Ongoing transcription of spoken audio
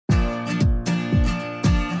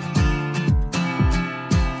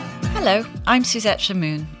Hello, I'm Suzette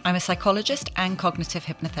Shahmoon. I'm a psychologist and cognitive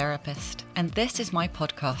hypnotherapist, and this is my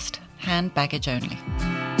podcast, Hand Baggage Only.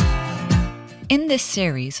 In this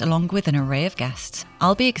series, along with an array of guests,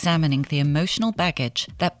 I'll be examining the emotional baggage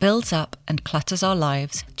that builds up and clutters our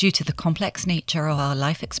lives due to the complex nature of our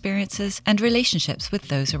life experiences and relationships with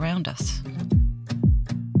those around us.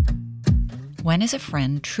 When is a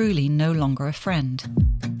friend truly no longer a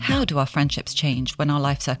friend? How do our friendships change when our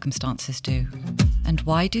life circumstances do? And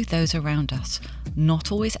why do those around us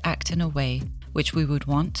not always act in a way which we would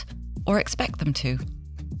want or expect them to?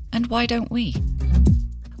 And why don't we?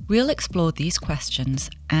 We'll explore these questions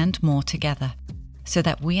and more together so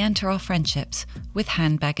that we enter our friendships with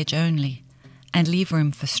hand baggage only and leave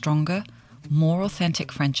room for stronger, more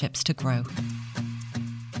authentic friendships to grow.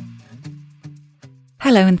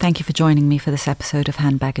 Hello, and thank you for joining me for this episode of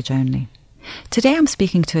Hand Baggage Only. Today I'm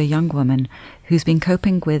speaking to a young woman who's been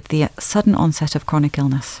coping with the sudden onset of chronic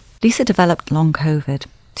illness. Lisa developed long COVID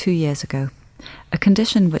 2 years ago, a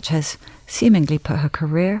condition which has seemingly put her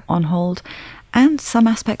career on hold and some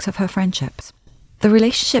aspects of her friendships. The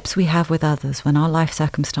relationships we have with others when our life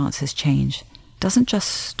circumstances change doesn't just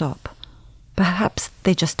stop. Perhaps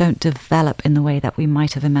they just don't develop in the way that we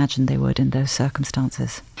might have imagined they would in those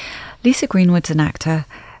circumstances. Lisa Greenwood's an actor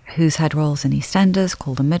who's had roles in EastEnders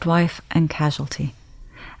called a Midwife and Casualty.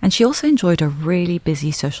 And she also enjoyed a really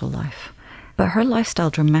busy social life. But her lifestyle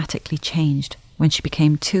dramatically changed when she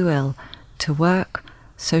became too ill to work,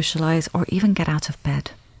 socialise, or even get out of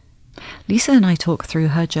bed. Lisa and I talk through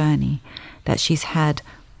her journey that she's had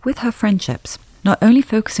with her friendships, not only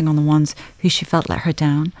focusing on the ones who she felt let her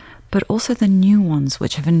down, but also the new ones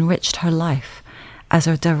which have enriched her life as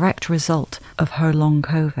a direct result of her long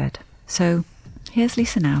COVID. So here's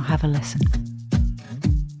Lisa now. Have a listen.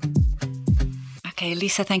 Okay,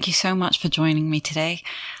 Lisa, thank you so much for joining me today.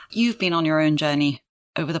 You've been on your own journey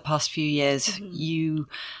over the past few years. Mm-hmm. You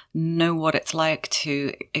know what it's like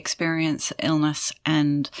to experience illness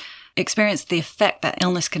and experience the effect that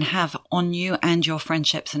illness can have on you and your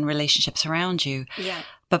friendships and relationships around you. Yeah.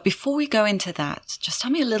 But before we go into that, just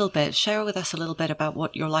tell me a little bit, share with us a little bit about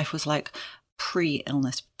what your life was like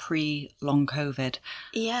pre-illness, pre-long COVID.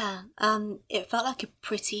 Yeah, it felt like a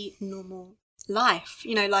pretty normal life.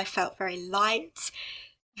 You know, life felt very light,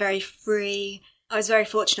 very free. I was very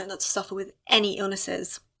fortunate not to suffer with any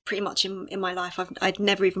illnesses pretty much in my life. I'd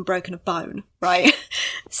never even broken a bone, right?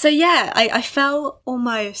 So yeah, I felt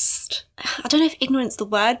almost, I don't know if ignorant's the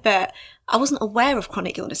word, but I wasn't aware of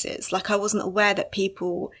chronic illnesses. Like I wasn't aware that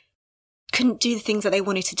people couldn't do the things that they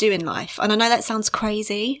wanted to do in life. And I know that sounds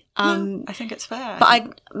crazy. No, I think it's fair.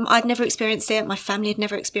 But I'd never experienced it. My family had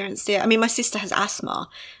never experienced it. I mean, my sister has asthma,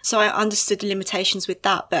 so I understood the limitations with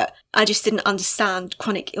that, but I just didn't understand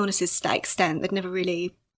chronic illnesses to that extent. They'd never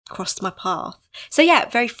really crossed my path. So yeah,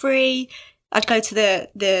 very free. I'd go to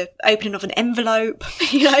the opening of an envelope,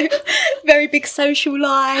 you know, very big social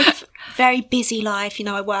life, very busy life. You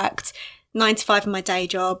know, I worked 9 to 5 in my day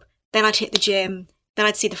job. Then I'd hit the gym. Then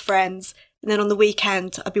I'd see the friends. And then on the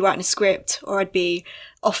weekend, I'd be writing a script or I'd be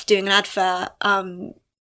off doing an advert.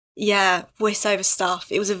 Voiceover stuff.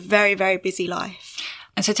 It was a very, very busy life.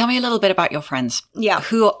 And so tell me a little bit about your friends. Yeah.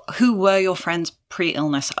 Who were your friends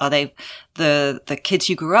pre-illness? Are they the kids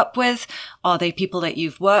you grew up with? Are they people that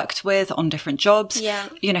you've worked with on different jobs? Yeah.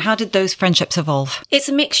 You know, how did those friendships evolve? It's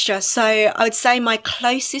a mixture. So I would say my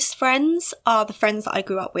closest friends are the friends that I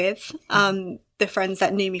grew up with. The friends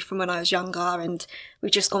that knew me from when I was younger, and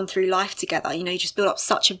we've just gone through life together. You know, you just build up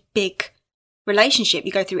such a big relationship.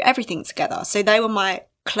 You go through everything together. So they were my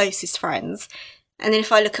closest friends. And then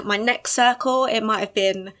if I look at my next circle, it might have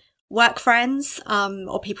been work friends,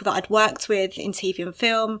 or people that I'd worked with in TV and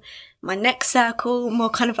film. My next circle, more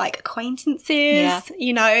kind of like acquaintances. Yeah.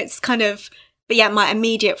 You know, it's kind of, but yeah, my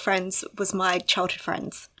immediate friends was my childhood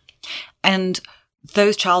friends. And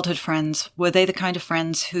those childhood friends, were they the kind of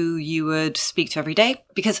friends who you would speak to every day?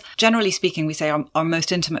 Because generally speaking, we say our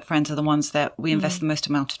most intimate friends are the ones that we invest the most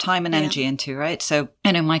amount of time and energy into, right? So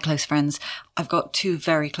I know my close friends, I've got 2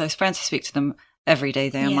 very close friends. I speak to them every day.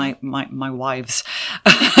 They are my wives.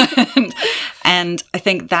 And I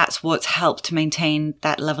think that's what's helped to maintain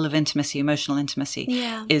that level of intimacy, emotional intimacy,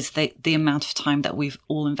 is the amount of time that we've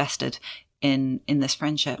all invested in this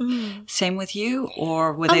friendship. Same with you?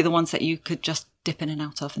 Or were they the ones that you could just dip in and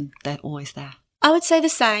out of and they're always there? I would say the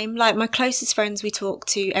same. Like my closest friends we talk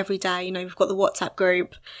to every day. You know, we've got the WhatsApp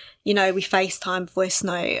group. You know, we FaceTime, voice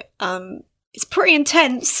note. It's pretty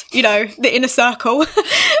intense, you know, the inner circle.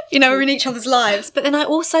 You know, we're in each other's lives. But then I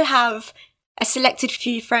also have a selected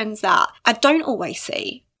few friends that I don't always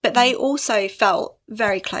see, but they also felt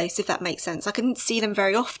very close, if that makes sense. I couldn't see them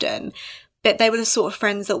very often, But they were the sort of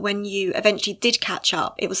friends that when you eventually did catch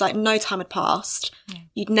up, it was like no time had passed. Yeah.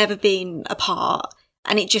 You'd never been apart.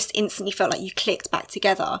 And it just instantly felt like you clicked back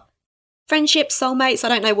together. Friendships, soulmates, I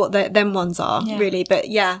don't know what them ones are really. But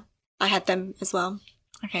yeah, I had them as well.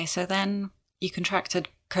 Okay, so then you contracted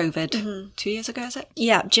COVID 2 years ago, is it?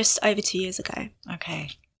 Yeah, just over 2 years ago. Okay.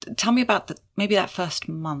 Tell me about maybe that first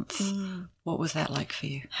month. What was that like for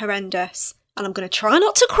you? Horrendous. And I'm going to try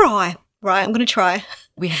not to cry. Right, I'm going to try.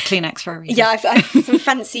 We have Kleenex for a reason. Yeah, I've some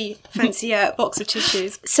fancy box of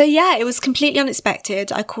tissues. So yeah, it was completely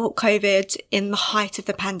unexpected. I caught COVID in the height of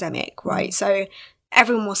the pandemic, right? So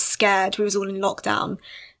everyone was scared. We was all in lockdown.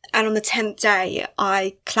 And on the 10th day,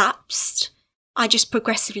 I collapsed. I just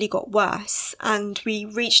progressively got worse. And we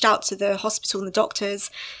reached out to the hospital and the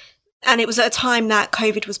doctors. And it was at a time that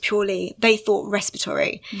COVID was purely, they thought,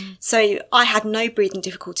 respiratory. So I had no breathing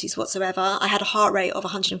difficulties whatsoever. I had a heart rate of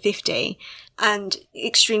 150 and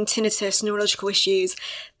extreme tinnitus, neurological issues.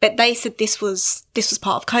 But they said this was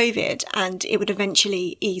part of COVID and it would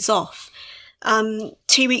eventually ease off. 2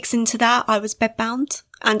 weeks into that, I was bedbound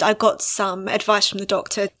and I got some advice from the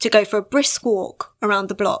doctor to go for a brisk walk around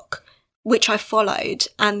the block, which I followed.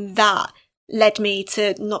 And that led me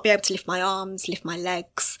to not be able to lift my arms, lift my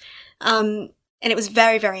legs. And it was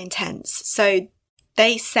very, very intense. So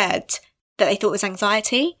they said that they thought it was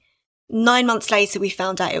anxiety. 9 months later, we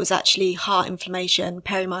found out it was actually heart inflammation,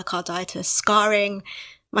 perimyocarditis, scarring.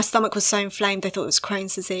 My stomach was so inflamed, they thought it was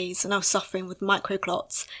Crohn's disease. And I was suffering with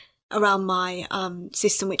microclots around my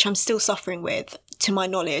system, which I'm still suffering with, to my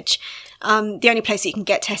knowledge. The only place that you can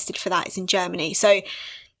get tested for that is in Germany. So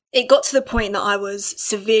it got to the point that I was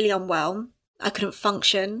severely unwell. I couldn't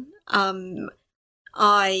function.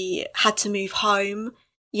 I had to move home.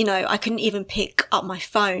 You know, I couldn't even pick up my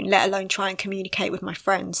phone, let alone try and communicate with my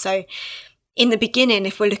friends. So in the beginning,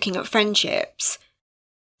 if we're looking at friendships,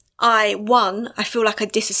 I feel like I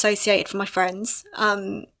disassociated from my friends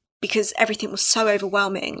because everything was so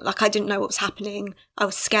overwhelming. Like I didn't know what was happening. I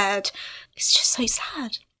was scared. It's just so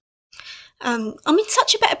sad. I'm in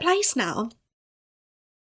such a better place now.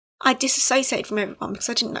 I disassociated from everyone because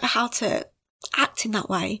I didn't know how to act in that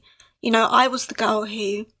way. You know, I was the girl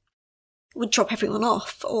who would drop everyone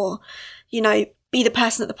off or, you know, be the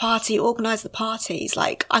person at the party, organise the parties.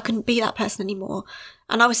 Like, I couldn't be that person anymore.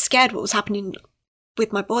 And I was scared what was happening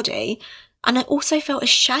with my body. And I also felt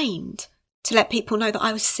ashamed to let people know that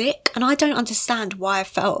I was sick. And I don't understand why I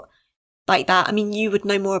felt like that. I mean, you would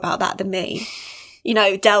know more about that than me, you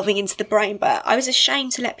know, delving into the brain. But I was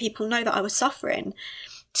ashamed to let people know that I was suffering.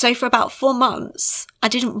 So for about 4 months, I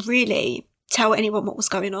didn't really tell anyone what was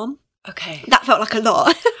going on. Okay. That felt like a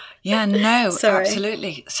lot. Yeah, no,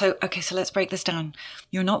 absolutely. So, okay, so let's break this down.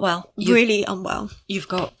 You're not well. Really unwell. You've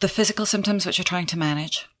got the physical symptoms which you're trying to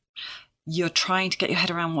manage. You're trying to get your head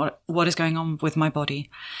around what is going on with my body.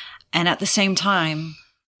 And at the same time,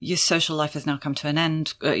 your social life has now come to an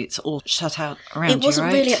end. It's all shut out around you, right? It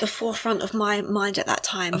wasn't really at the forefront of my mind at that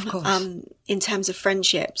time. Of course. In terms of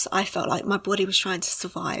friendships, I felt like my body was trying to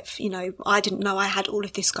survive. You know, I didn't know I had all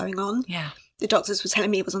of this going on. Yeah. The doctors were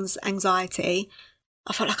telling me it was on anxiety.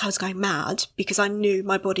 I felt like I was going mad because I knew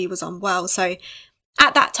my body was unwell. So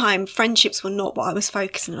at that time, friendships were not what I was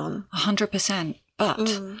focusing on. 100%.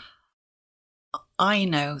 But I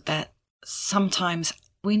know that sometimes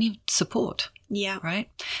we need support. Yeah. Right?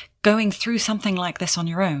 Going through something like this on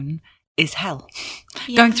your own is hell.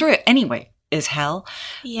 Yeah. Going through it anyway is hell.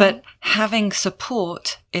 Yeah. But having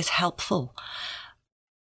support is helpful.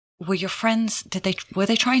 Were your friends, were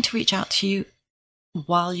they trying to reach out to you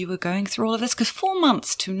while you were going through all of this? Because 4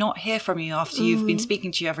 months to not hear from you after you've been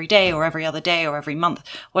speaking to you every day or every other day or every month,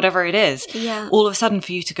 whatever it is, all of a sudden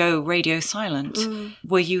for you to go radio silent,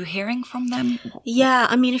 were you hearing from them? Yeah,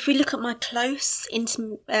 I mean, if we look at my close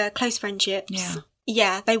friendships,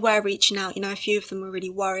 yeah, they were reaching out. You know, a few of them were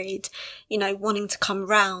really worried, you know, wanting to come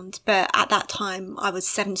round. But at that time, I was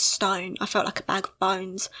 7 stone. I felt like a bag of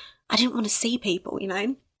bones. I didn't want to see people, you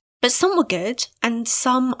know. But some were good, and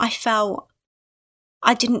some I felt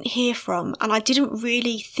I didn't hear from. And I didn't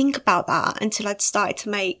really think about that until I'd started to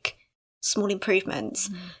make small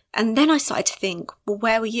improvements. And then I started to think, well,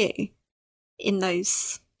 where were you in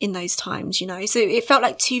those times, you know? So it felt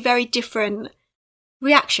like 2 very different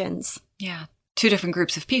reactions. Yeah, 2 different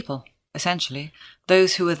groups of people, essentially.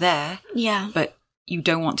 Those who are there, but you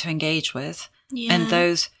don't want to engage with, and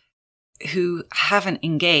those who haven't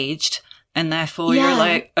engaged. And therefore you're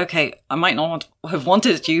like, okay, I might not have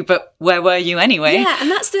wanted you, but where were you anyway? Yeah, and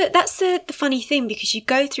that's the funny thing, because you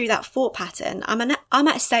go through that thought pattern. I'm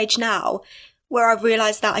at a stage now where I've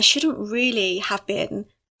realised that I shouldn't really have been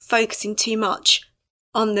focusing too much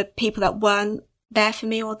on the people that weren't there for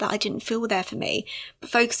me or that I didn't feel there for me, but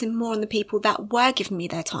focusing more on the people that were giving me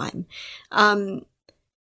their time. I'm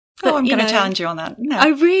going to challenge you on that. No.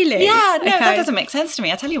 Oh, really? Yeah, no, Okay. That doesn't make sense to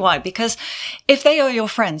me. I'll tell you why. Because if they are your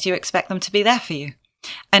friends, you expect them to be there for you.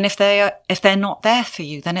 And if they're not there for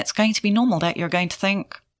you, then it's going to be normal that you're going to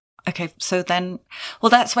think, okay, so then, well,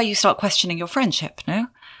 that's where you start questioning your friendship, no?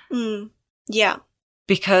 Yeah.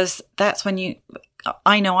 Because that's when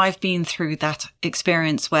I know I've been through that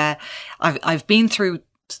experience where I've been through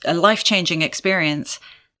a life-changing experience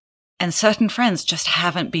and certain friends just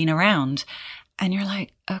haven't been around. And you're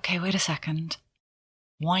like, okay, wait a second.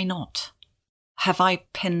 Why not? Have I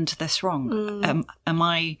pinned this wrong? Am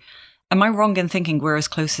I wrong in thinking we're as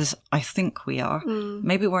close as I think we are?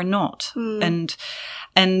 Maybe we're not.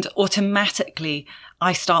 And automatically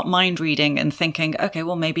I start mind reading and thinking, okay,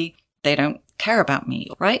 well, maybe they don't care about me,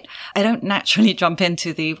 right? I don't naturally jump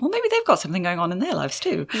into well, maybe they've got something going on in their lives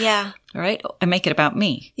too. Yeah. Right? And make it about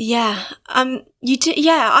me. Yeah. You do.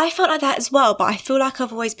 Yeah, I felt like that as well, but I feel like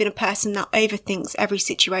I've always been a person that overthinks every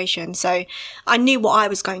situation. So I knew what I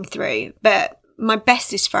was going through, but my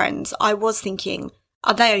bestest friends, I was thinking,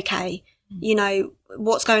 are they okay? You know,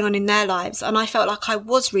 what's going on in their lives? And I felt like I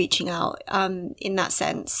was reaching out in that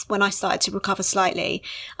sense when I started to recover slightly.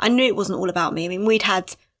 I knew it wasn't all about me. I mean, we'd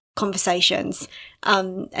had conversations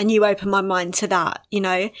and you opened my mind to that, you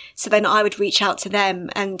know? So then I would reach out to them,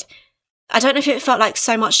 and I don't know if it felt like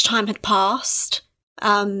so much time had passed.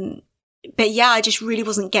 But yeah, I just really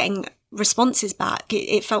wasn't getting responses back.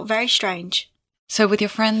 It felt very strange. So with your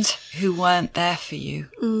friends who weren't there for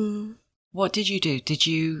you, what did you do? Did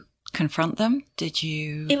you confront them? Did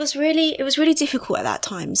you? It was really difficult at that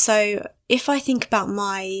time. So if I think about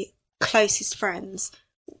my closest friends,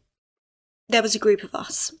 there was a group of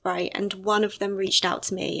us, right? And one of them reached out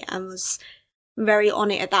to me and was very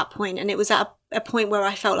on it at that point. And it was at a point where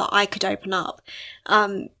I felt like I could open up.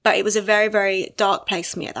 But it was a very, very dark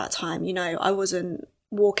place for me at that time. You know, I wasn't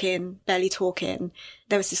walking, barely talking.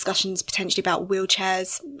 There was discussions potentially about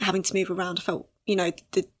wheelchairs, having to move around. I felt, you know,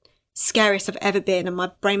 the scariest I've ever been, and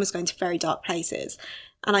my brain was going to very dark places.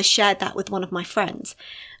 And I shared that with one of my friends.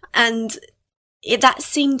 And that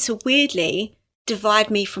seemed to weirdly divide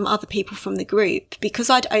me from other people from the group, because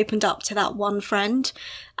I'd opened up to that one friend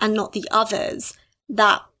and not the others.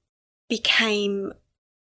 That became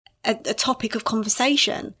a topic of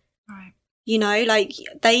conversation. Right. You know, like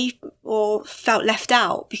they all felt left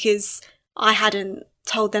out because I hadn't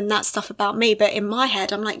told them that stuff about me. But in my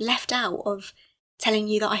head, I'm like, left out of telling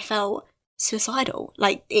you that I felt suicidal.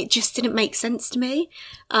 Like, it just didn't make sense to me.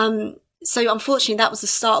 So unfortunately, that was the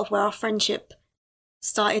start of where our friendship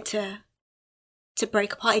started to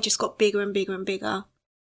break apart. It just got bigger and bigger and bigger.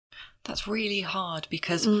 That's really hard,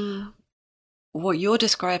 because what you're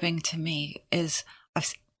describing to me is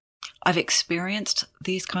I've experienced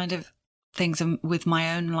these kind of things with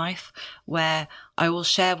my own life, where I will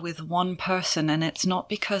share with one person, and it's not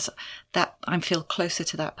because that I feel closer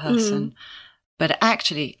to that person, but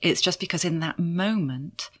actually it's just because in that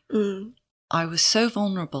moment I was so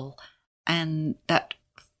vulnerable, and that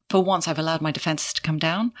for once I've allowed my defenses to come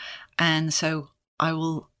down, and so I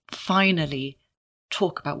will finally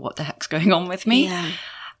talk about what the heck's going on with me. Yeah.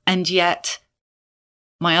 And yet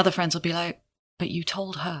my other friends will be like, but you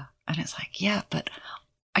told her. And it's like, yeah, but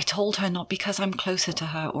I told her not because I'm closer to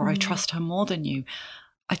her or I trust her more than you.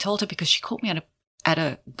 I told her because she caught me at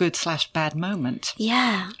a good/bad moment.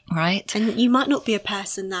 Yeah. Right? And you might not be a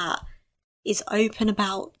person that is open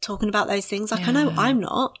about talking about those things. Like, I know I'm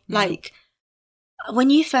not. Yeah. Like,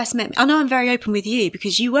 when you first met me, I know I'm very open with you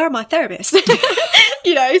because you were my therapist,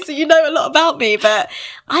 you know, so you know a lot about me, but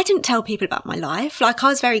I didn't tell people about my life. Like, I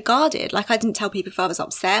was very guarded. Like, I didn't tell people if I was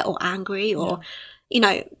upset or angry or, you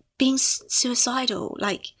know, being suicidal.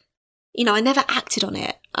 Like, you know, I never acted on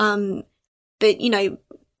it. But, you know,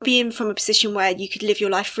 being from a position where you could live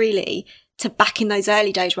your life freely to back in those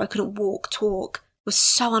early days where I couldn't walk, talk, was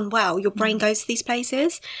so unwell. Your brain goes to these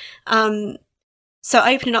places. So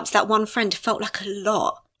opening up to that one friend felt like a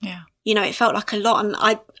lot. Yeah. You know, it felt like a lot. And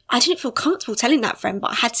I didn't feel comfortable telling that friend,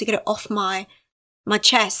 but I had to get it off my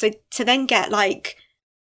chest. So to then get, like,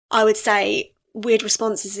 I would say, weird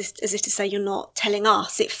responses as if to say, you're not telling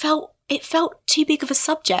us. It felt too big of a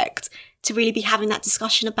subject to really be having that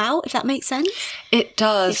discussion about, if that makes sense. It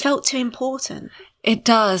does. It felt too important. It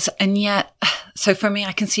does. And yet, so for me,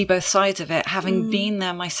 I can see both sides of it, having been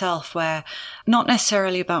there myself, where not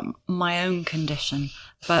necessarily about my own condition,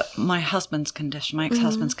 but my husband's condition, my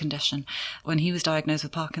ex-husband's condition, when he was diagnosed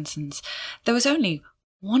with Parkinson's. There was only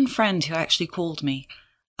one friend who actually called me,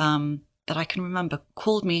 that I can remember,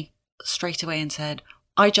 called me straight away and said,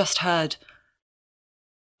 I just heard,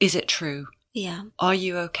 is it true? Yeah. Are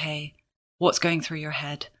you okay? What's going through your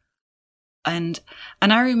head? And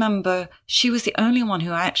I remember she was the only one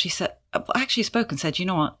who I actually spoke and said, you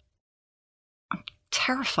know what? I'm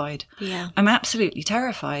terrified. Yeah. I'm absolutely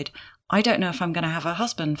terrified. I don't know if I'm going to have a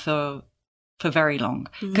husband for very long.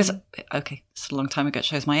 Because, okay, it's a long time ago, it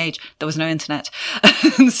shows my age. There was no internet.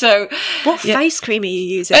 So, what face cream are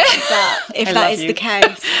you using if that is the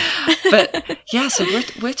case? But yeah, so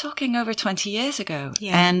we're talking over 20 years ago.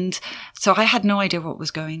 Yeah. And so I had no idea what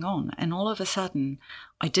was going on. And all of a sudden,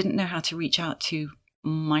 I didn't know how to reach out to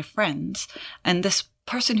my friends. And this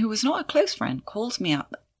person who was not a close friend calls me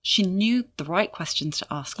up. She knew the right questions to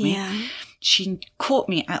ask me. Yeah. She caught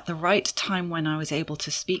me at the right time when I was able to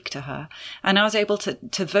speak to her. And I was able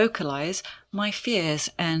to vocalize my fears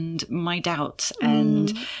and my doubts.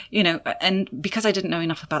 And, you know, and because I didn't know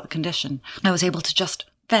enough about the condition, I was able to just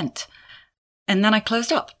vent. And then I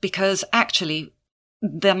closed up because actually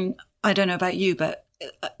then, I don't know about you, but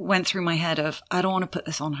it went through my head of, I don't want to put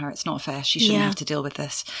this on her. It's not fair. She shouldn't have to deal with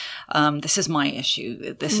this. This is my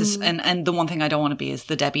issue. This is, and the one thing I don't want to be is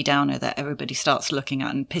the Debbie Downer that everybody starts looking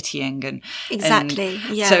at and pitying and exactly.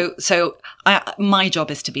 And yeah. So my job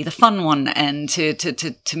is to be the fun one and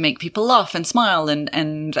to make people laugh and smile.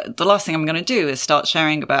 And the last thing I'm going to do is start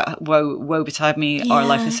sharing about woe betide me. Our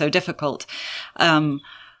life is so difficult.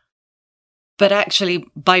 But actually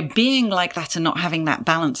by being like that and not having that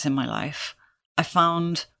balance in my life, I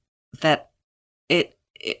found that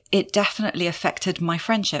it definitely affected my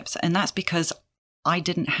friendships. And that's because I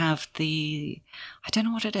didn't have I don't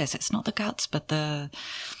know what it is. It's not the guts, but the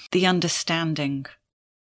understanding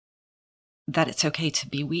that it's okay to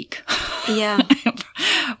be weak. Yeah.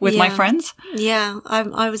 With my friends. Yeah.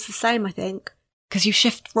 I was the same, I think. Because you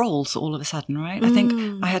shift roles all of a sudden, right? I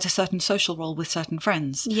think I had a certain social role with certain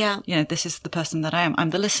friends. Yeah. You know, this is the person that I am. I'm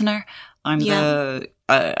the listener. I'm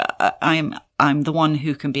I'm the one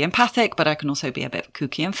who can be empathic, but I can also be a bit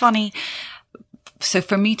kooky and funny. So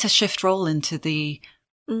for me to shift role into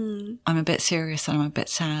I'm a bit serious and I'm a bit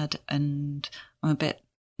sad and I'm a bit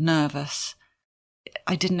nervous,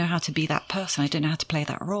 I didn't know how to be that person. I didn't know how to play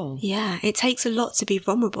that role. Yeah, it takes a lot to be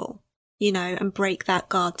vulnerable, you know, and break that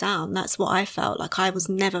guard down. That's what I felt like. I was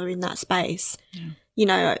never in that space. Yeah. You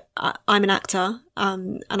know, I'm an actor,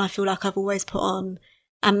 and I feel like I've always put on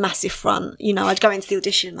a massive front. You know, I'd go into the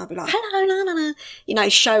audition and I'd be like, hello, la, la, la, you know,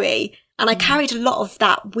 showy. And I carried a lot of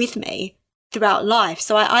that with me throughout life.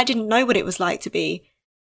 So I didn't know what it was like to be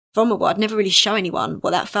vulnerable. I'd never really show anyone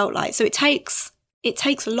what that felt like. So it takes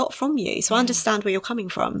a lot from you. So I understand where you're coming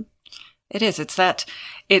from. It is.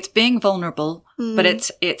 It's being vulnerable, but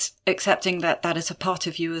it's accepting that is a part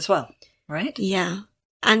of you as well, right? Yeah.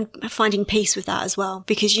 And finding peace with that as well,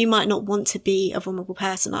 because you might not want to be a vulnerable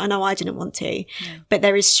person. I know I didn't want to, but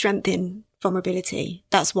there is strength in vulnerability.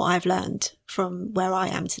 That's what I've learned from where I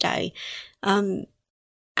am today. And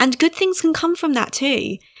good things can come from that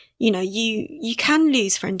too. You know, you can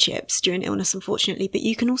lose friendships during illness, unfortunately, but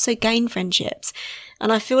you can also gain friendships.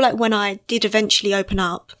 And I feel like when I did eventually open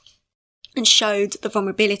up and showed the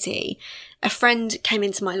vulnerability, a friend came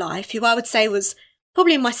into my life who I would say was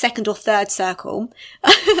probably in my second or third circle.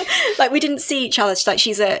 Like, we didn't see each other.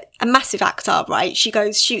 She's a massive actor, right? She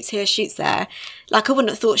goes, shoots here, shoots there. Like, I wouldn't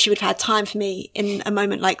have thought she would have had time for me in a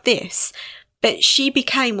moment like this. But she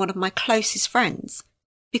became one of my closest friends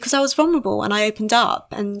because I was vulnerable and I opened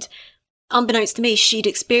up. And unbeknownst to me, she'd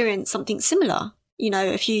experienced something similar, you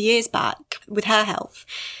know, a few years back with her health.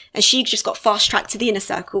 And she just got fast-tracked to the inner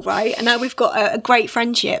circle, right? And now we've got a great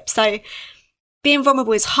friendship. So being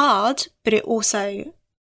vulnerable is hard, but it also,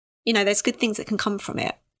 you know, there's good things that can come from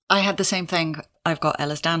it. I had the same thing. I've got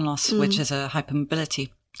Ehlers-Danlos, which is a hypermobility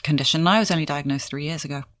condition. I was only diagnosed 3 years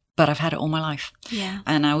ago, but I've had it all my life. Yeah.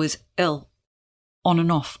 And I was ill on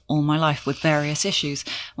and off all my life with various issues.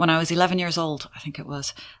 When I was 11 years old, I think it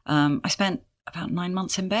was, I spent about 9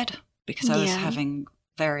 months in bed because I was having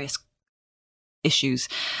various issues.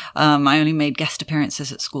 I only made guest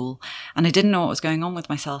appearances at school and I didn't know what was going on with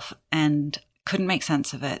myself and couldn't make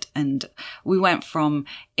sense of it. And we went from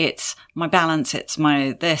it's my balance, it's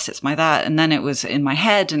my this, it's my that, and then it was in my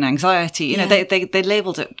head and anxiety. You know, they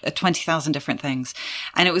labeled it 20,000 different things.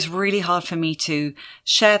 And it was really hard for me to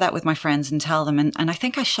share that with my friends and tell them. And I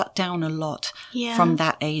think I shut down a lot from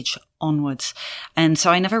that age onwards. And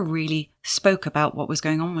so I never really spoke about what was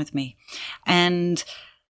going on with me. And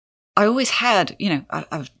I always had, you know,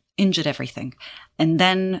 I've injured everything. And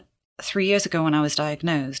then 3 years ago when I was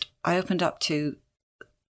diagnosed, I opened up to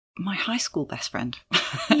my high school best friend.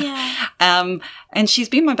 Yeah. And she's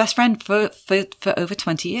been my best friend for over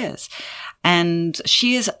 20 years. And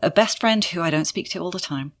she is a best friend who I don't speak to all the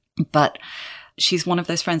time. But she's one of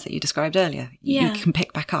those friends that you described earlier. Yeah. You can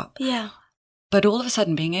pick back up. Yeah. But all of a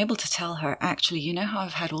sudden being able to tell her, actually, you know how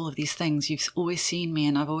I've had all of these things, you've always seen me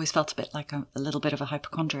and I've always felt a bit like a little bit of a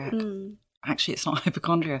hypochondriac. Actually, it's not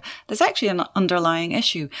hypochondria. There's actually an underlying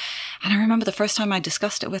issue. And I remember the first time I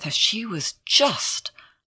discussed it with her, she was just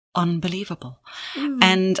unbelievable.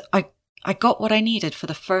 And I got what I needed for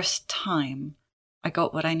the first time. I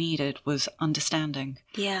got what I needed was understanding.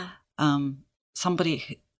 Yeah.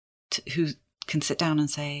 Somebody who can sit down and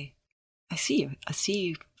say, I see you. I see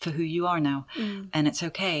you for who you are now. And it's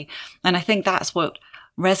okay. And I think that's what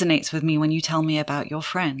resonates with me when you tell me about your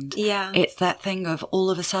friend. Yeah. It's that thing of all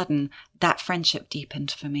of a sudden that friendship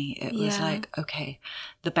deepened for me. It was like, okay,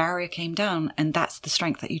 the barrier came down, and that's the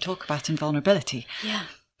strength that you talk about in vulnerability. Yeah.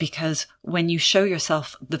 Because when you show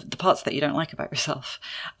yourself the parts that you don't like about yourself,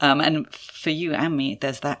 and for you and me,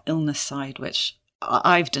 there's that illness side, which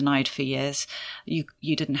I've denied for years. You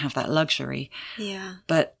didn't have that luxury. Yeah.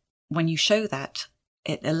 But when you show that,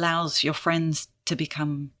 it allows your friends to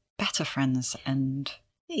become better friends. And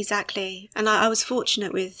exactly. And I was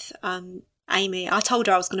fortunate with Amy. I told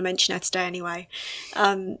her I was going to mention her today anyway,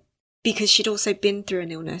 because she'd also been through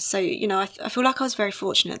an illness. So, you know, I feel like I was very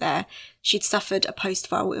fortunate there. She'd suffered a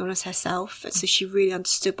post-viral illness herself, so she really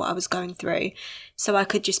understood what I was going through. So I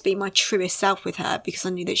could just be my truest self with her because I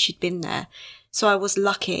knew that she'd been there. So I was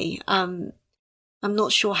lucky. I'm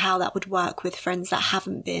not sure how that would work with friends that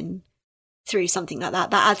haven't been through something like that.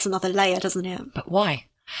 That adds another layer, doesn't it? But why?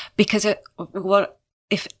 Because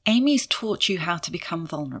if Amy's taught you how to become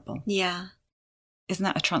vulnerable? Yeah. Isn't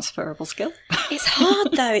that a transferable skill? It's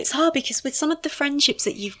hard though. It's hard because with some of the friendships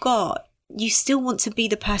that you've got, you still want to be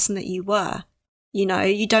the person that you were. You know,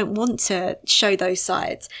 you don't want to show those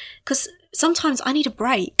sides because sometimes I need a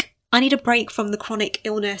break. I need a break from the chronic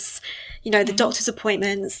illness, you know, the doctor's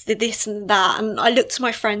appointments, the this and that. And I look to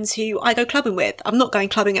my friends who I go clubbing with. I'm not going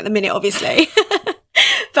clubbing at the minute, obviously.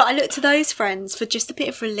 But I look to those friends for just a bit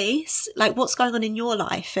of release, like what's going on in your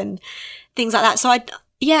life and things like that. So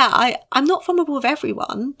I'm not vulnerable with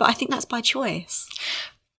everyone, but I think that's by choice.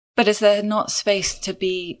 But is there not space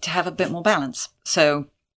to have a bit more balance? So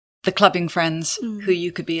the clubbing friends who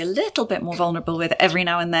you could be a little bit more vulnerable with every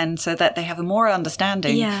now and then so that they have a more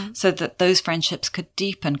understanding so that those friendships could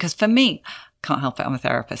deepen. Because for me, can't help it, I'm a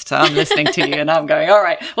therapist, so I'm listening to you and I'm going, all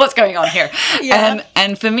right, what's going on here? Yeah.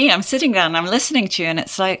 And for me, I'm sitting there and I'm listening to you and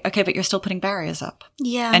it's like, okay, but you're still putting barriers up.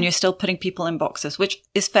 Yeah. And you're still putting people in boxes, which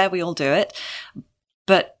is fair, we all do it.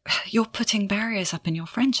 But you're putting barriers up in your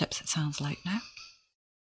friendships, it sounds like, no?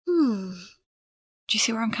 Do you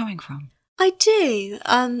see where I'm coming from? I do,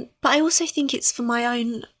 but I also think it's for my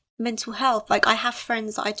own mental health. Like I have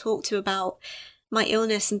friends that I talk to about my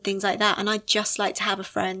illness and things like that, and I'd just like to have a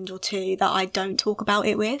friend or two that I don't talk about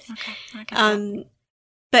it with. Okay,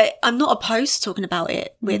 but I'm not opposed to talking about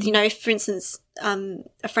it with, you know, if, for instance,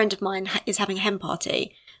 a friend of mine is having a hen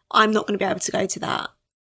party, I'm not going to be able to go to that.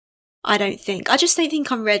 I just don't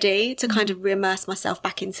think I'm ready to kind of immerse myself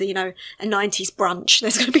back into, you know, a 90s brunch.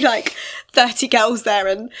 There's going to be like 30 girls there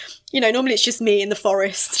and, you know, normally it's just me in the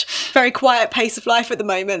forest. Very quiet pace of life at the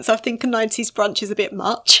moment. So I think a 90s brunch is a bit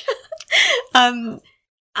much. And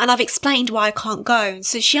I've explained why I can't go.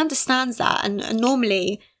 So she understands that. And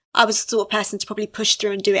normally I was the sort of person to probably push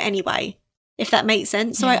through and do it anyway, if that makes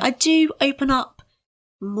sense. So I do open up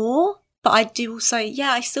more, but I do also,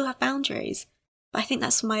 I still have boundaries. But I think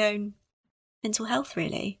that's for my own mental health,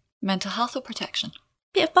 really. Mental health or protection? A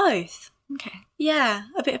bit of both. Okay. Yeah,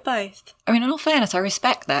 a bit of both. I mean, in all fairness, I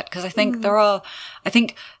respect that because I think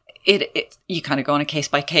you kind of go on a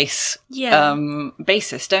case-by-case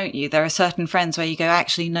basis, don't you? There are certain friends where you go,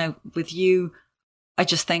 actually, no, with you, I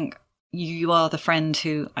just think you are the friend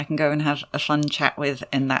who I can go and have a fun chat with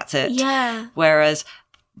and that's it. Yeah. Whereas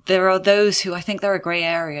there are those who I think there are grey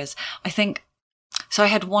areas. So I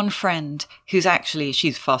had one friend who's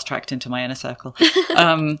she's fast-tracked into my inner circle.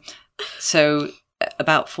 So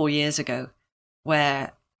about 4 years ago,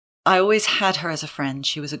 where I always had her as a friend.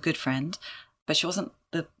 She was a good friend, but she wasn't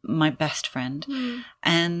my best friend.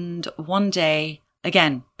 And one day,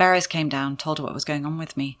 again, barriers came down, told her what was going on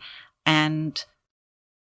with me. And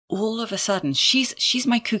all of a sudden, she's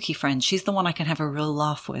my kooky friend. She's the one I can have a real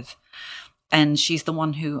laugh with. And she's the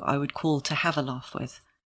one who I would call to have a laugh with.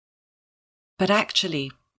 But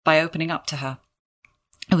actually, by opening up to her,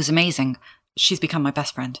 it was amazing. She's become my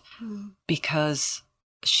best friend because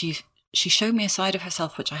she showed me a side of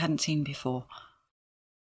herself which I hadn't seen before.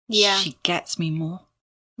 Yeah. She gets me more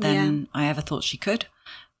than I ever thought she could.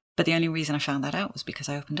 But the only reason I found that out was because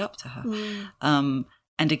I opened up to her. And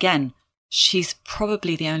again, she's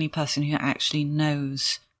probably the only person who actually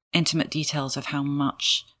knows intimate details of how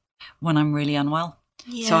much when I'm really unwell.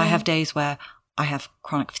 Yeah. So I have days where I have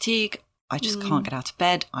chronic fatigue. I just can't get out of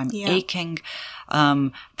bed. I'm aching.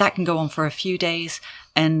 That can go on for a few days.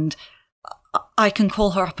 And I can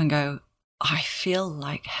call her up and go, I feel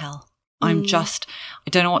like hell. I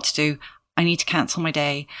don't know what to do. I need to cancel my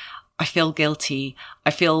day. I feel guilty.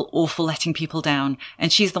 I feel awful letting people down.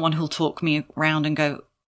 And she's the one who'll talk me around and go,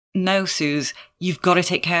 no, Suze, you've got to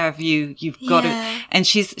take care of you. You've got to. And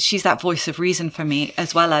she's that voice of reason for me,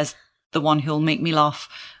 as well as the one who'll make me laugh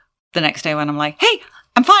the next day when I'm like, hey,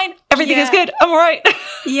 I'm fine. Everything is good. I'm all right.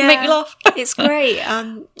 Yeah. Make me laugh. It's great.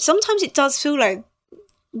 Sometimes it does feel like,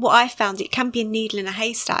 what I found, it can be a needle in a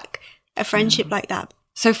haystack, a friendship like that.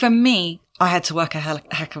 So for me, I had to work a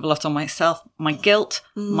heck of a lot on myself. My guilt,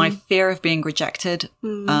 my fear of being rejected,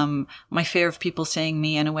 my fear of people seeing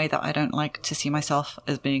me in a way that I don't like to see myself,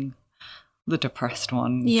 as being the depressed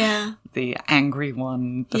one, the angry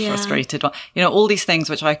one, the frustrated one. You know, all these things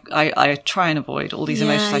which I try and avoid, all these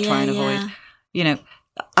emotions I try and avoid. You know,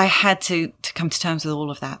 I had to come to terms with all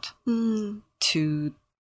of that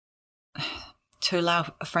to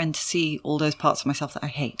allow a friend to see all those parts of myself that I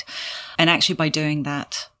hate. And actually by doing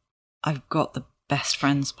that, I've got the best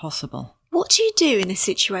friends possible. What do you do in a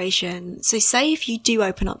situation? So say if you do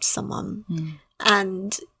open up to someone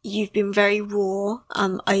and you've been very raw,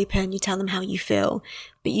 open, you tell them how you feel,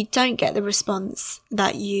 but you don't get the response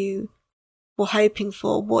that you were hoping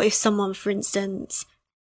for. What if someone, for instance,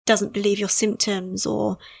 doesn't believe your symptoms,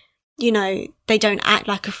 or, you know, they don't act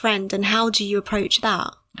like a friend? And how do you approach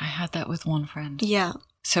that? I had that with one friend. Yeah.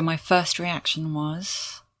 So my first reaction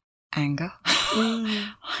was anger,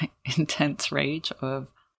 intense rage of,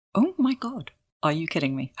 oh my God, are you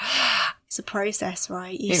kidding me? It's a process,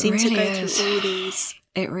 right? You seem to go through all these.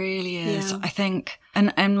 It really is. Yeah. I think,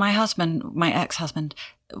 and my husband, my ex-husband,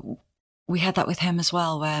 we had that with him as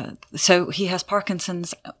well, so he has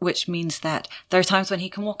Parkinson's, which means that there are times when he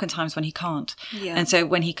can walk and times when he can't. Yeah. And so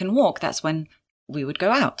when he can walk, that's when we would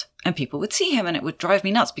go out and people would see him, and it would drive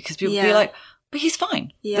me nuts because people would be like, but he's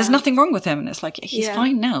fine. Yeah. There's nothing wrong with him. And it's like, he's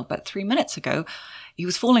fine now. But 3 minutes ago, he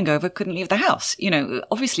was falling over, couldn't leave the house. You know,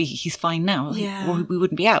 obviously he's fine now, or we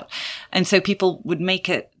wouldn't be out. And so people would make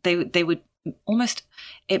it, they would almost,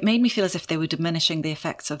 it made me feel as if they were diminishing the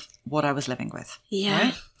effects of what I was living with. Yeah.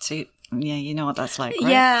 Right? So, yeah, you know what that's like,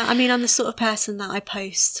 right? Yeah. I mean, I'm the sort of person that I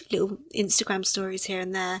post little Instagram stories here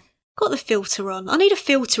and there. Got the filter on. I need a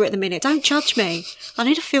filter at the minute. Don't judge me. I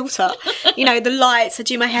need a filter. You know, the lights, I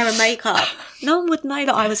do my hair and makeup. No one would know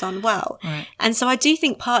that I was unwell. Right. And so I do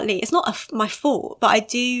think partly, it's not my fault, but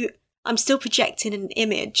I'm still projecting an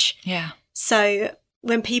image. Yeah. So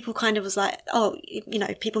when people kind of was like, oh, you know,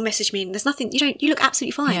 people message me and there's nothing, you look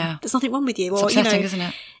absolutely fine. Yeah. There's nothing wrong with you. It's upsetting, isn't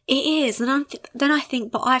it? It is. And then I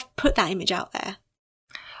think, but I've put that image out there.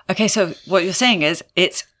 Okay. So what you're saying is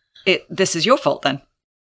this is your fault then.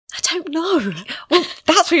 I don't know. Well,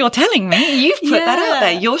 that's what you're telling me. You've put that out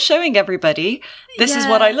there. You're showing everybody, this is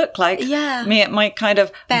what I look like. Yeah. Me at my kind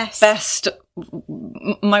of best,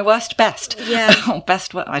 my worst best. Yeah.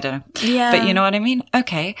 Best, I don't know. Yeah. But you know what I mean?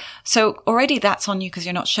 Okay. So already that's on you because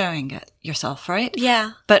you're not showing it yourself, right?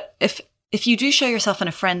 Yeah. But if you do show yourself and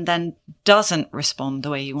a friend then doesn't respond the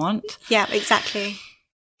way you want. Yeah, exactly.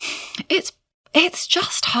 It's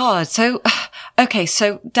just hard. So, okay,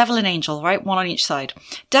 so devil and angel, right? One on each side.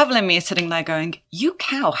 Devil in me is sitting there going, you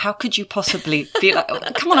cow, how could you possibly be like,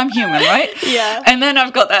 come on, I'm human, right? Yeah. And then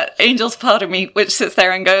I've got that angel's part of me which sits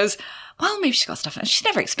there and goes, well, maybe she's got stuff. She's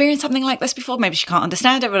never experienced something like this before. Maybe she can't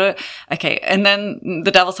understand it. But okay. And then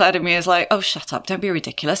the devil side of me is like, oh, shut up. Don't be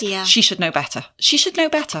ridiculous. Yeah. She should know better. She should know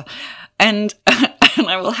better. And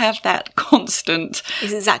I will have that constant.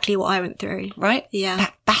 It's exactly what I went through. Right? Yeah.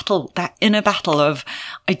 That battle, that inner battle of,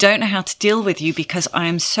 I don't know how to deal with you because I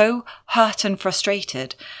am so hurt and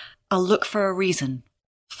frustrated. I'll look for a reason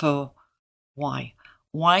for why.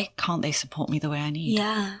 Why can't they support me the way I need?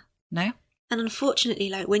 Yeah. No? And unfortunately,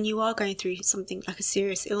 like when you are going through something like a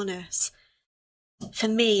serious illness, for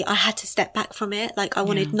me, I had to step back from it. Like I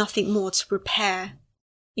wanted nothing more to repair,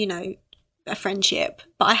 you know, a friendship.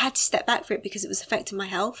 But I had to step back for it because it was affecting my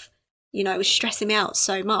health. You know, it was stressing me out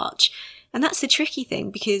so much. And that's the tricky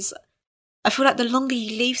thing because I feel like the longer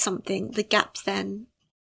you leave something, the gaps then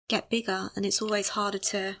get bigger and it's always harder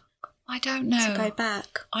to go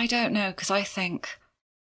back. I don't know because I think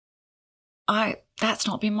that's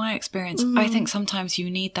not been my experience. I think sometimes you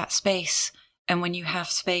need that space. And when you have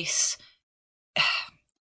space,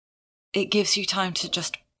 it gives you time to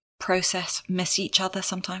just miss each other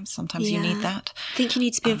sometimes. Sometimes you need that. I think you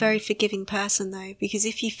need to be a very forgiving person though, because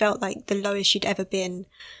if you felt like the lowest you'd ever been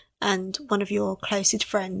and one of your closest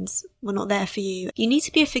friends were not there for you, you need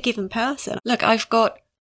to be a forgiving person. Look, I've got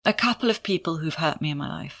a couple of people who've hurt me in my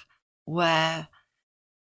life where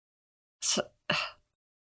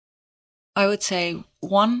I would say,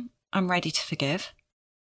 one, I'm ready to forgive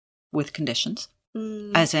with conditions,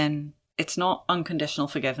 as in it's not unconditional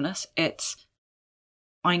forgiveness. It's,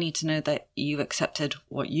 I need to know that you've accepted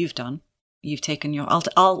what you've done. You've taken your,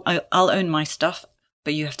 I'll own my stuff,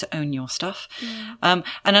 but you have to own your stuff. And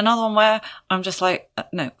another one where I'm just like,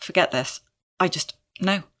 no, forget this.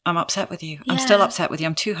 No, I'm upset with you. I'm still upset with you.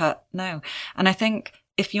 I'm too hurt. No. And I think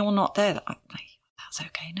if you're not there, that's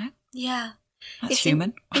okay. No. Yeah. That's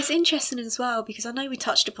human. It's interesting as well, because I know we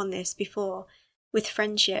touched upon this before with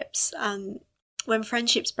friendships. When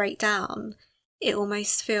friendships break down, it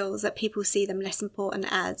almost feels that people see them less important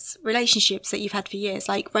as relationships that you've had for years,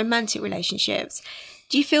 like romantic relationships.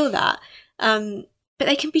 Do you feel that? But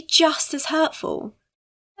they can be just as hurtful.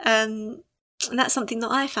 And that's something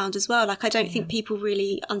that I found as well. Like, I don't think people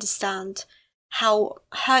really understand how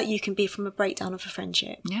hurt you can be from a breakdown of a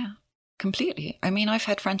friendship. Yeah, completely. I mean, I've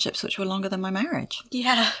had friendships which were longer than my marriage.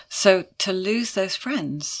 Yeah. So to lose those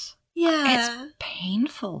friends, it's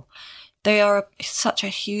painful. They are such a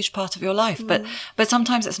huge part of your life. But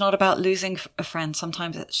sometimes it's not about losing a friend.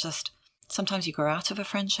 Sometimes it's just, sometimes you grow out of a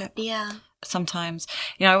friendship. Yeah. Sometimes,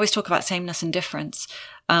 I always talk about sameness and difference.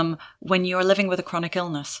 When you're living with a chronic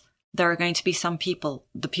illness, there are going to be some people,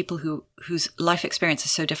 the people whose life experience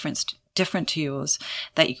is so different to yours,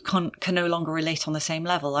 that you can no longer relate on the same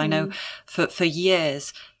level. I know for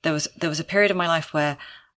years, there was a period of my life where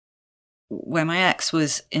my ex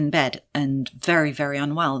was in bed and very, very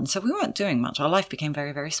unwell. And so we weren't doing much. Our life became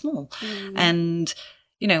very, very small. And,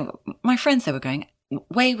 my friends, they were going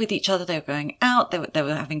way with each other. They were going out. They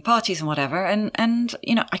were having parties and whatever. And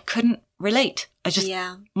I couldn't relate.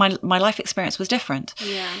 My life experience was different.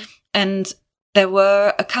 Yeah. And there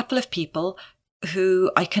were a couple of people who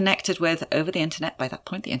I connected with over the internet. By that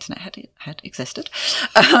point, the internet had existed.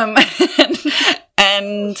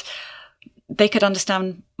 And they could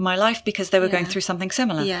understand my life because they were going through something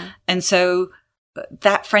similar. Yeah. And so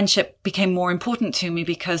that friendship became more important to me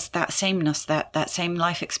because that sameness, that same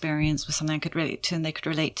life experience was something I could relate to, and they could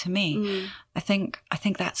relate to me. I think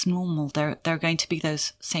that's normal. There are going to be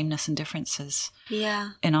those sameness and differences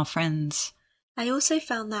in our friends. I also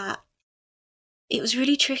found that it was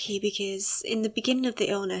really tricky because in the beginning of the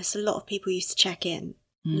illness, a lot of people used to check in,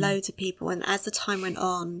 loads of people. And as the time went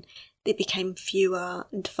on, it became fewer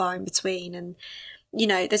and far in between. And,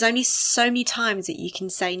 there's only so many times that you can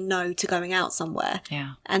say no to going out somewhere.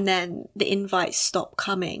 Yeah. And then the invites stop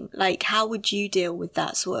coming. Like, how would you deal with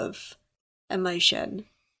that sort of emotion?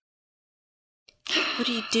 What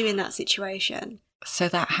do you do in that situation? So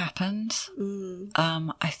that happened.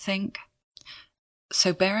 I think,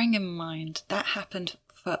 so bearing in mind, that happened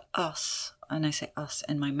for us, and I say us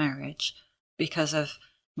in my marriage, because of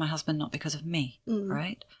my husband, not because of me,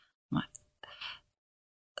 right?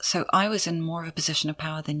 So I was in more of a position of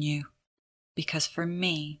power than you, because for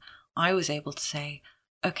me, I was able to say,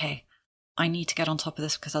 okay, I need to get on top of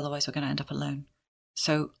this because otherwise we're going to end up alone.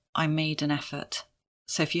 So I made an effort.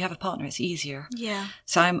 So if you have a partner, it's easier. Yeah.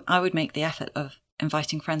 So I would make the effort of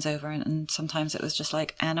inviting friends over, and sometimes it was just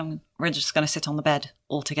like, and we're just going to sit on the bed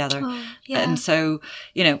all together. And so,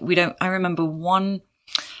 I remember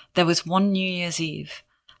there was one New Year's Eve,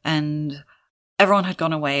 and everyone had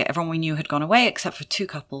gone away. Everyone we knew had gone away except for two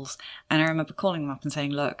couples. And I remember calling them up and saying,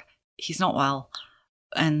 look, he's not well.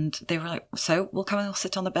 And they were like, so we'll come and we'll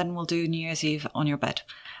sit on the bed and we'll do New Year's Eve on your bed.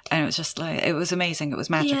 And it was just like, it was amazing. It was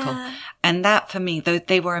magical. Yeah. And that for me,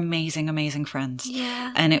 they were amazing, amazing friends.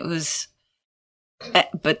 Yeah. And it was,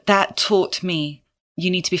 but that taught me, you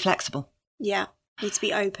need to be flexible. Yeah. You need to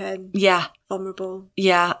be open. Yeah. Vulnerable.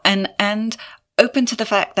 Yeah. And open to the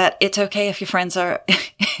fact that it's okay if your friends are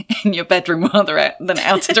in your bedroom while they're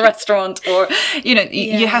out at a restaurant, or,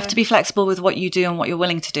 you have to be flexible with what you do and what you're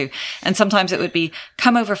willing to do. And sometimes it would be,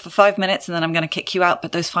 come over for 5 minutes and then I'm going to kick you out.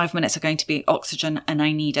 But those 5 minutes are going to be oxygen and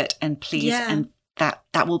I need it. And please, and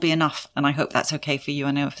that will be enough. And I hope that's okay for you.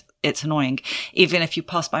 I know if it's annoying, even if you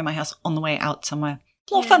pass by my house on the way out somewhere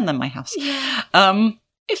more fun than my house. Yeah.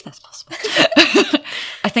 If that's possible.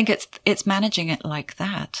 I think it's managing it like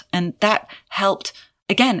that. And that helped,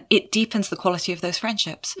 again, it deepens the quality of those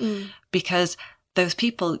friendships, because those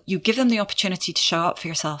people, you give them the opportunity to show up for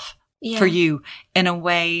yourself, for you, in a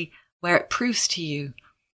way where it proves to you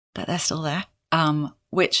that they're still there,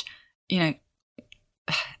 which,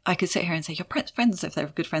 I could sit here and say your friends, if they're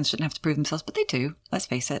good friends, shouldn't have to prove themselves, but they do. Let's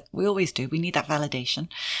face it. We always do. We need that validation.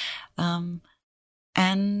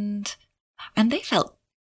 And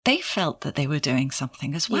they felt that they were doing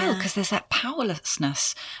something as well, because there's that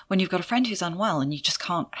powerlessness when you've got a friend who's unwell and you just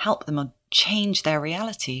can't help them or change their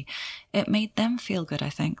reality. It made them feel good, I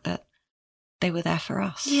think, that they were there for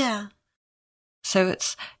us. Yeah. So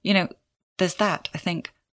it's, there's that. I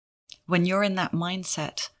think when you're in that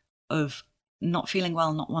mindset of not feeling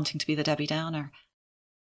well, not wanting to be the Debbie Downer,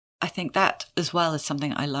 I think that as well is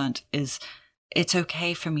something I learned, is it's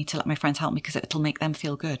okay for me to let my friends help me because it'll make them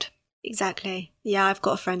feel good. Exactly. Yeah, I've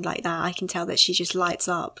got a friend like that. I can tell that she just lights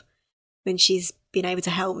up when she's been able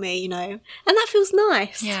to help me, and that feels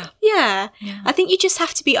nice. Yeah. I think you just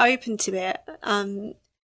have to be open to it.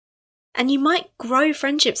 And you might grow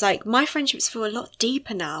friendships. Like, my friendships feel a lot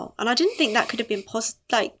deeper now. And I didn't think that could have been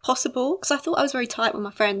possible, because I thought I was very tight with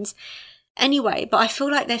my friends anyway. But I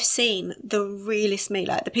feel like they've seen the realest me.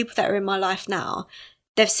 Like, the people that are in my life now,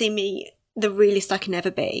 they've seen me the realest I can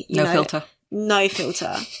ever be. No filter. No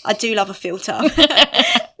filter. I do love a filter.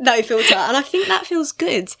 No filter. And I think that feels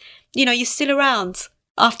good. You're still around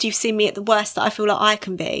after you've seen me at the worst that I feel like I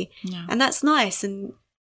can be. Yeah. And that's nice. And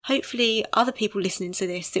hopefully other people listening to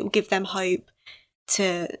this, it will give them hope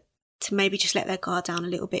to maybe just let their guard down a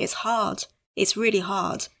little bit. It's hard. It's really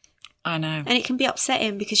hard. I know. And it can be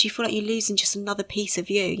upsetting because you feel like you're losing just another piece of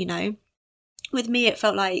you, With me, it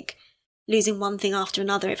felt like losing one thing after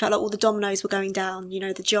another. It felt like all the dominoes were going down,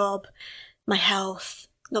 the job, my health,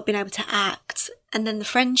 not being able to act, and then the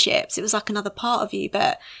friendships. It was like another part of you,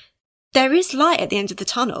 but there is light at the end of the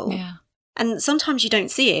tunnel. Yeah. And sometimes you don't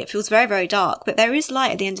see it. It feels very, very dark, but there is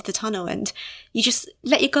light at the end of the tunnel, and you just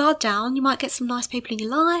let your guard down. You might get some nice people in your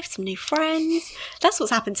life, some new friends. That's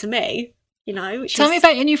what's happened to me, Tell me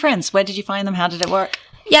about your new friends. Where did you find them? How did it work?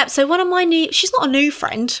 Yeah, so one of my she's not a new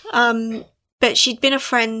friend, but she'd been a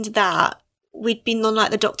friend that we'd been on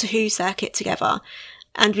like the Doctor Who circuit together,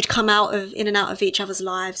 and we'd come in and out of each other's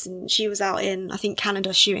lives. And she was out in, I think,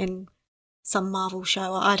 Canada shooting some Marvel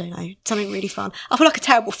show, or I don't know, something really fun. I feel like a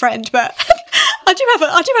terrible friend, but I do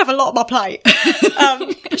have a lot on my plate.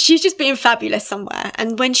 She's just being fabulous somewhere.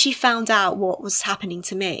 And when she found out what was happening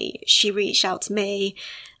to me, she reached out to me.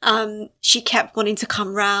 She kept wanting to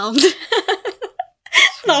come round.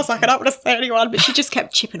 And I was like, I don't want to say anyone, but she just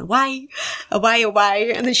kept chipping away. And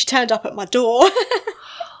then she turned up at my door.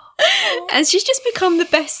 And she's just become the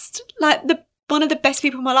best, one of the best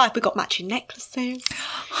people in my life. We got matching necklaces.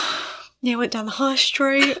 Yeah, went down the high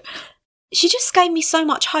street. She just gave me so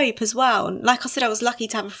much hope as well. And like I said, I was lucky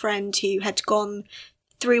to have a friend who had gone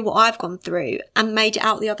through what I've gone through and made it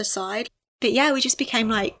out the other side. But yeah, we just became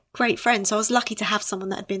like great friends. So I was lucky to have someone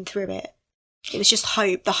that had been through it. It was just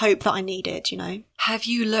hope, the hope that I needed, Have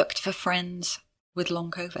you looked for friends with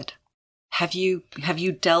long COVID? Have you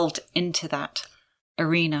delved into that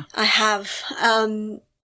arena? I have.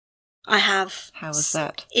 How was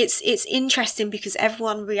that? It's interesting because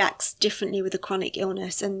everyone reacts differently with a chronic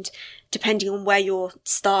illness, and depending on where you're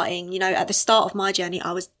starting, at the start of my journey,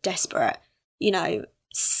 I was desperate,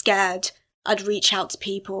 scared. I'd reach out to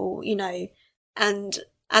people, and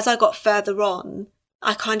as I got further on,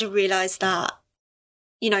 I kind of realised that,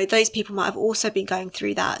 those people might have also been going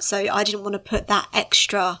through that. So I didn't want to put that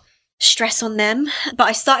extra stress on them. But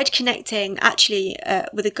I started connecting actually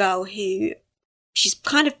with a girl who, she's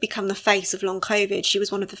kind of become the face of long COVID. She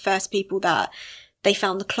was one of the first people that they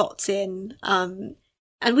found the clots in. And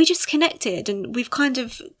we just connected, and we've kind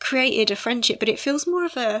of created a friendship, but it feels more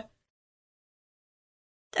of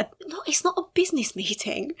it's not a business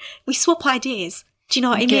meeting. We swap ideas. Do you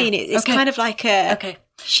know what I mean? It's kind of like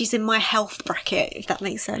she's in my health bracket, if that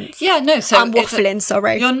makes sense. Yeah, no. So I'm waffling,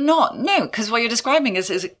 sorry. You're not, no, because what you're describing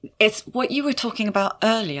is it's what you were talking about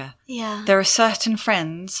earlier. Yeah. There are certain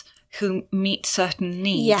friends who meet certain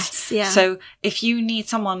needs. Yes, yeah. So if you need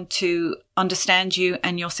someone to understand you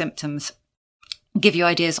and your symptoms, give you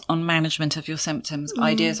ideas on management of your symptoms,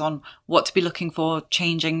 ideas on what to be looking for,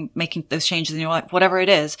 making those changes in your life, whatever it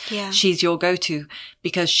is, she's your go-to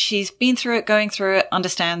because she's been through it, going through it,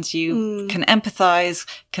 understands you, can empathize,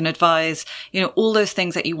 can advise, all those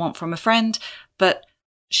things that you want from a friend, but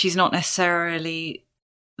she's not necessarily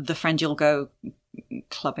the friend you'll go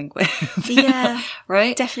clubbing with. Yeah.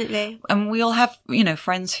 Right? Definitely. And we all have,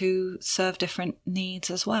 friends who serve different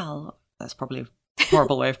needs as well. That's probably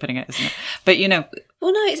horrible way of putting it, isn't it? But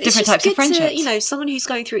well, no, it's different just types good of friendships. To, someone who's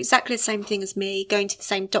going through exactly the same thing as me, going to the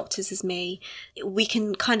same doctors as me, we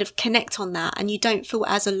can kind of connect on that, and you don't feel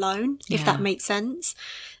as alone, if that makes sense.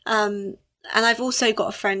 And I've also got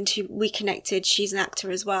a friend who we connected. She's an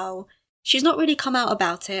actor as well. She's not really come out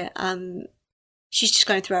about it. She's just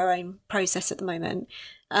going through her own process at the moment.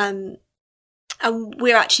 And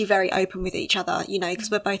we're actually very open with each other,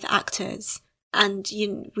 because we're both actors. And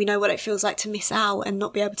we know what it feels like to miss out and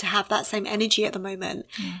not be able to have that same energy at the moment.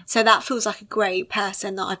 Yeah. So that feels like a great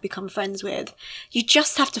person that I've become friends with. You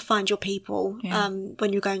just have to find your people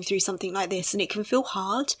when you're going through something like this, and it can feel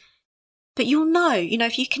hard. But you'll know,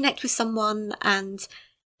 if you connect with someone and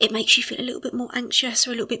it makes you feel a little bit more anxious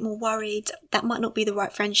or a little bit more worried, that might not be the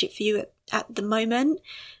right friendship for you at the moment.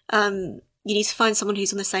 You need to find someone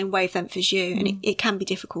who's on the same wavelength as you, and it can be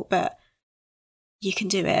difficult, but you can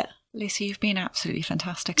do it. Lisa, you've been absolutely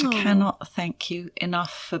fantastic. I cannot thank you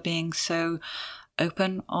enough for being so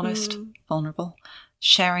open, honest, vulnerable,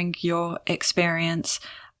 sharing your experience.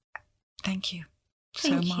 Thank you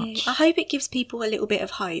so much. I hope it gives people a little bit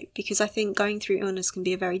of hope, because I think going through illness can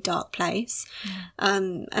be a very dark place. Yeah.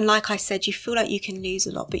 And like I said, you feel like you can lose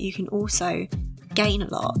a lot, but you can also gain a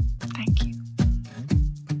lot. Thank you.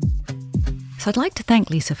 So I'd like to thank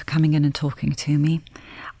Lisa for coming in and talking to me.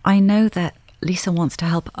 I know that Lisa wants to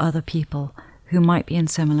help other people who might be in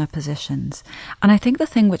similar positions. And I think the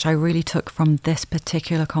thing which I really took from this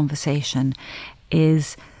particular conversation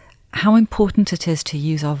is how important it is to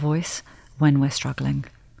use our voice when we're struggling.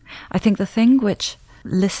 I think the thing which,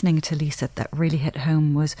 listening to Lisa, that really hit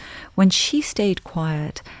home was when she stayed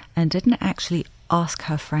quiet and didn't actually ask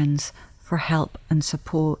her friends for help and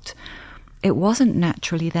support. It wasn't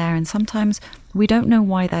naturally there, and sometimes we don't know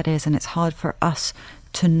why that is, and it's hard for us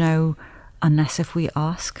to know unless if we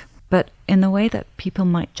ask. But in the way that people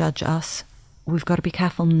might judge us, we've got to be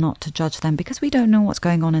careful not to judge them, because we don't know what's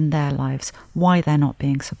going on in their lives, why they're not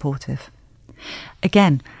being supportive.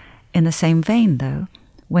 Again, in the same vein though,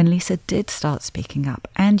 when Lisa did start speaking up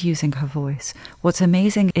and using her voice, what's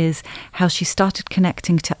amazing is how she started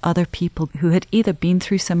connecting to other people who had either been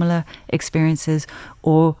through similar experiences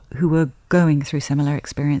or who were going through similar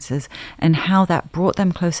experiences, and how that brought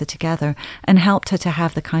them closer together and helped her to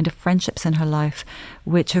have the kind of friendships in her life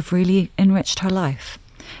which have really enriched her life.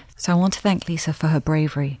 So I want to thank Lisa for her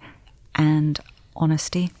bravery and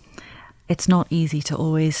honesty. It's not easy to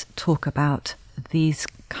always talk about these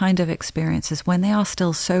kind of experiences when they are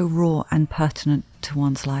still so raw and pertinent to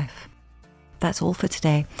one's life. That's all for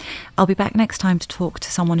today. I'll be back next time to talk to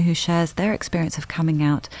someone who shares their experience of coming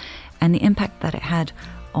out and the impact that it had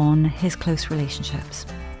on his close relationships.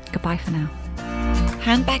 Goodbye for now.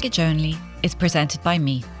 Hand Baggage Only is presented by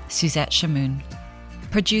me, Suzette Shahmoon,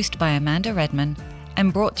 produced by Amanda Redman,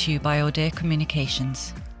 and brought to you by Audir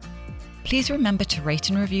Communications. Please remember to rate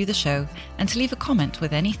and review the show and to leave a comment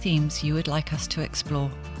with any themes you would like us to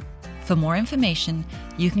explore. For more information,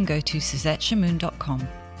 you can go to SuzetteShahmoon.com.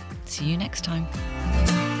 See you next time.